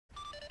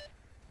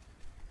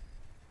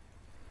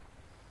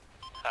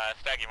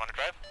Stag, you want to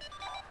drive?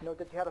 Note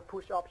that you had a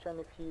push option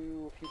if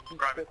you beat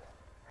Drive it.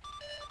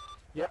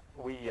 Yeah,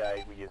 we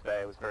used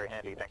that. It was very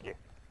handy, thank you.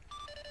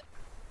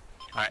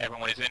 Alright,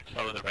 everyone is in.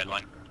 Follow the red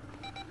line.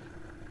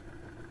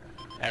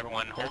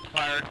 Everyone hold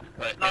fire,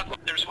 but... No,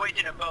 there's weight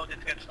in a boat,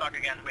 it's getting stuck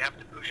again. We have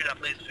to push it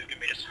at least 50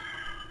 meters.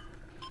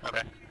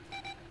 Okay.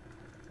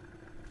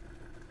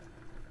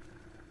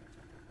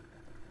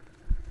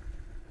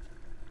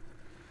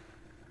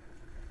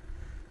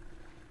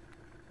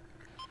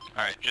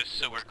 Alright, just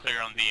so we're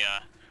clear on the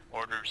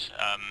orders,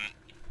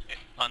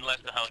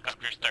 unless the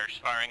helicopter starts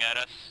firing at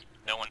us,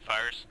 no one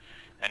fires.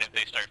 And if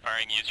they start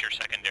firing, use your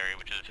secondary,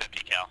 which is a 50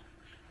 cal,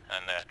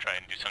 and try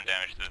and do some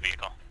damage to the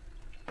vehicle.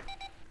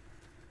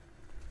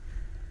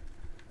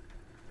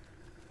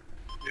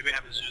 Do we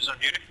have the Zeus on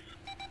duty?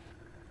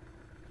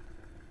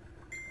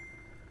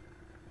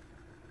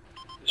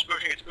 It's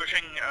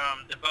pushing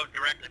the boat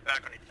directly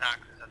back on its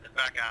axis at the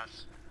back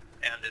ass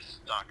and is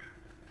stuck.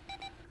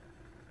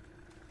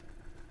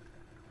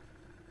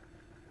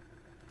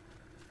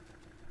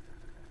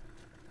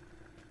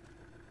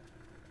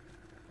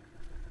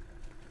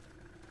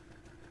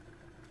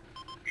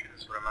 Okay,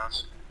 that's what I'm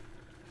asking.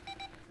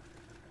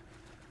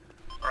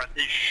 Alright,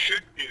 they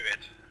should do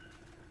it.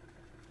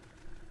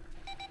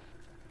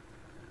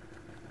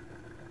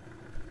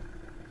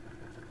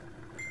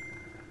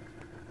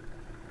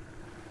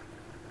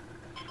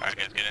 Alright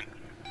guys, get in.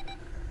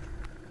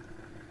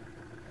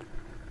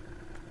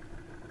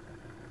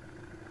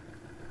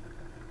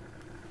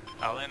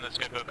 All in, let's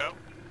go, go, go.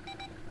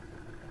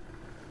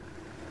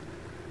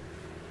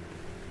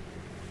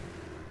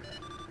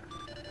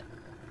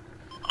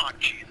 Oh,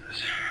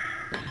 Jesus.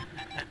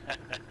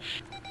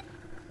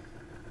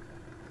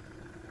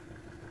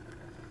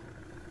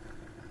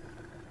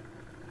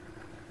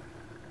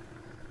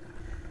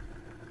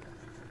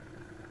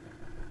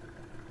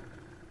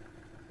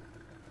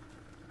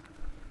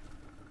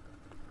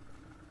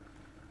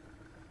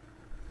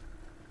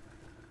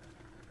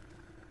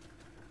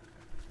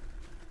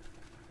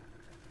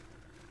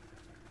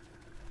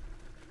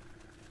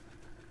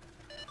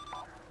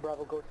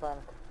 Bravo, go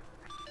silent.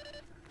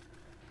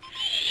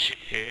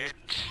 Shit.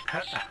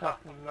 Oh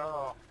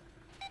no.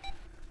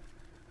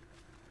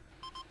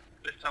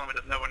 Please tell me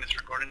that no one is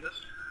recording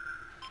this.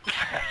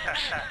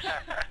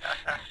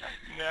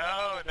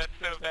 No, that's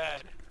so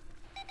bad.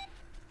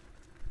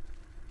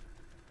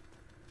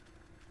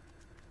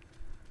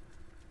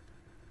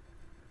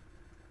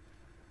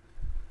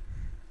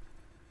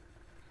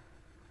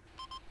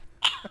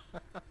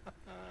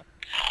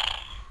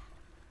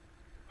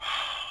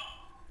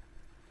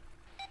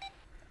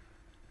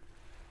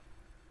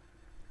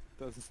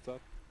 Doesn't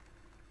stop.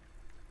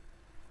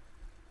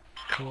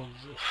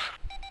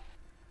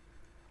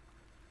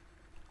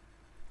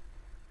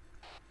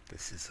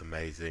 This is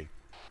amazing.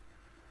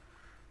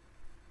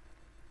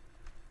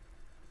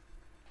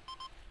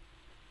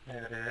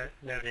 Near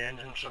the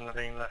engine shouldn't have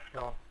been left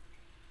on.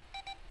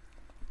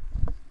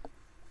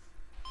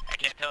 I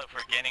can't tell if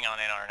we're getting on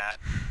it or not.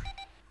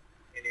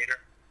 Me neither.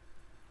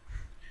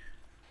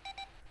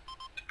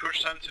 The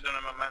push sends it on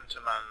a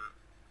momentum and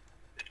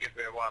it could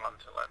be a while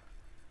until it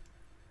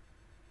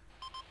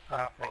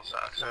I think, pulls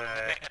out.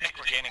 I think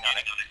we're gaining on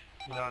it.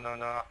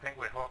 no, I think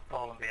we're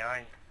falling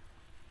behind.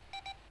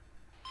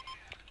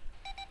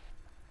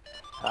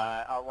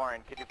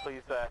 Warren, could you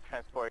please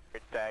transport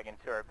your Stag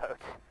into our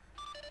boat?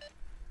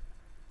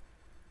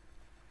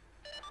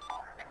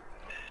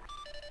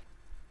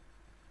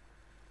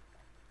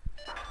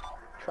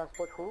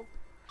 Transport who?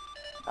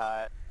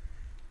 As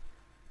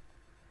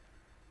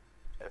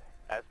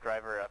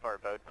driver of our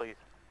boat, please.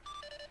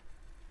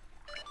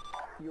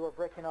 You are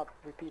breaking up.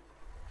 Repeat.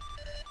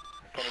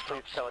 Can you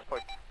please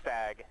teleport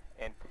Stag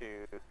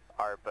into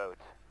our boat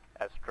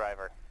as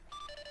driver?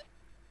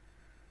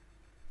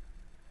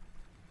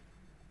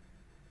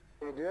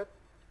 Can you do it?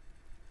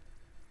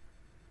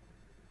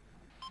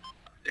 I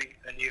think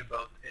a new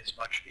boat is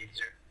much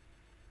easier.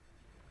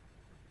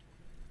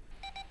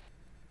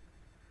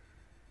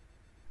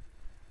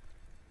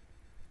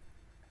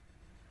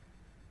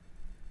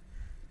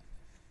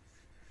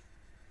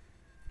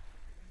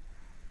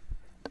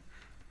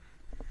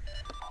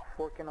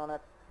 Working on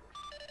it.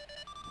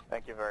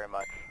 Thank you very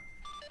much.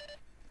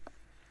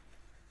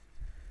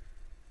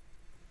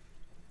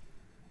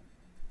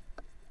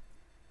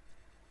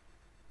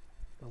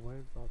 The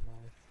waves are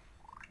nice.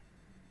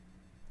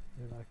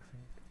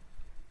 Relaxing.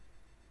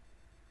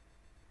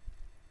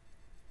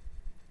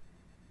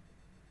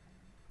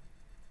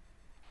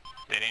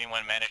 Did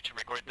anyone manage to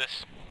record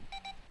this?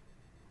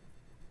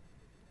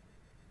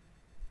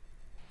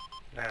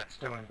 Yeah, it's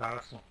still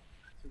embarrassing.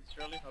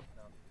 Sincerely hope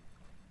now.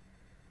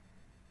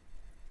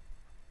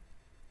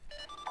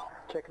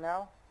 Check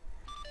now.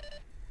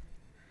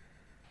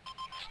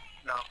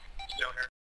 No.